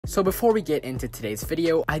So before we get into today's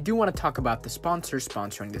video, I do want to talk about the sponsor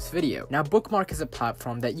sponsoring this video. Now, Bookmark is a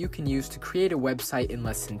platform that you can use to create a website in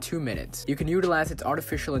less than 2 minutes. You can utilize its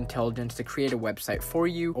artificial intelligence to create a website for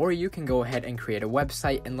you, or you can go ahead and create a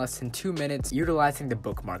website in less than 2 minutes utilizing the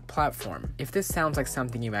Bookmark platform. If this sounds like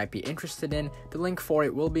something you might be interested in, the link for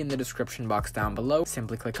it will be in the description box down below.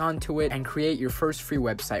 Simply click onto it and create your first free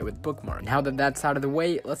website with Bookmark. Now that that's out of the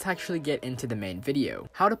way, let's actually get into the main video.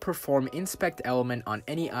 How to perform inspect element on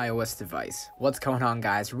any iOS device. What's going on,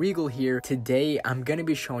 guys? Regal here. Today I'm gonna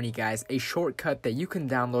be showing you guys a shortcut that you can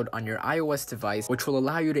download on your iOS device, which will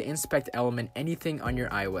allow you to inspect element anything on your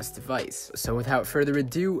iOS device. So without further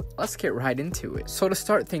ado, let's get right into it. So to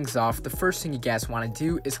start things off, the first thing you guys want to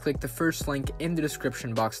do is click the first link in the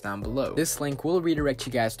description box down below. This link will redirect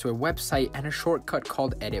you guys to a website and a shortcut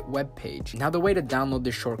called Edit Web Page. Now, the way to download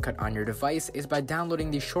this shortcut on your device is by downloading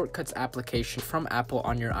the Shortcuts application from Apple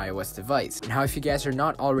on your iOS device. Now, if you guys are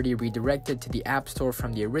not already redirected to the App Store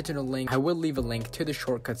from the original link, I will leave a link to the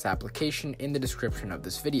Shortcuts application in the description of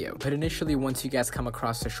this video. But initially, once you guys come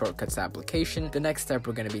across the Shortcuts application, the next step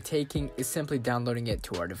we're going to be taking is simply downloading it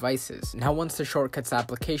to our devices. Now, once the Shortcuts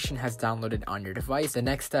application has downloaded on your device, the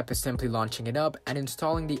next step is simply launching it up and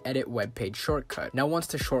installing the Edit Web Page shortcut. Now, once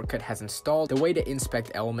the shortcut has installed, the way to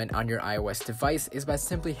inspect element on your iOS device is by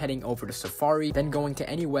simply heading over to Safari, then going to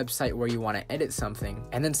any website where you want to edit something,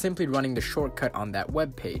 and then simply running the shortcut on that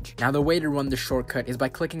web page. Now, the way to run the shortcut is by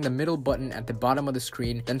clicking the middle button at the bottom of the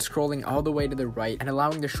screen, then scrolling all the way to the right and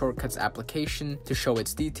allowing the Shortcuts application to show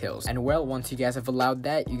its details. And well, once you guys have allowed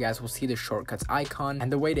that, you guys will see the Shortcuts icon,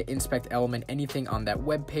 and the way to inspect element anything on that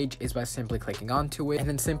web page is by simply clicking onto it and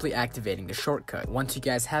then simply activating the shortcut. Once you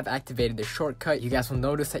guys have activated the shortcut, you guys will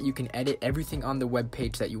notice that you can edit everything on the web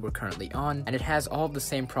page that you were currently on, and it has all the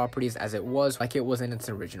same properties as it was, like it was in its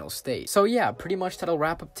original state. So yeah, pretty much that'll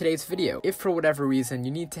wrap up today's video. If for whatever reason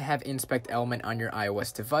you need to have inspect element on your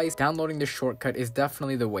iOS device, downloading the shortcut is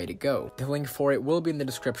definitely the way to go. The link for it will be in the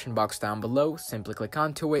description box down below. Simply click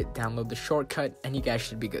onto it, download the shortcut, and you guys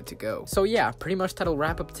should be good to go. So yeah, pretty much that'll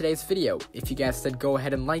wrap up today's video. If you guys did go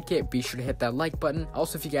ahead and like it, be sure to hit that like button.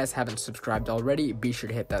 Also, if you guys haven't subscribed already, be sure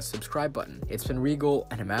to hit that subscribe button. It's been Regal,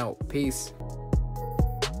 and I'm out. Peace.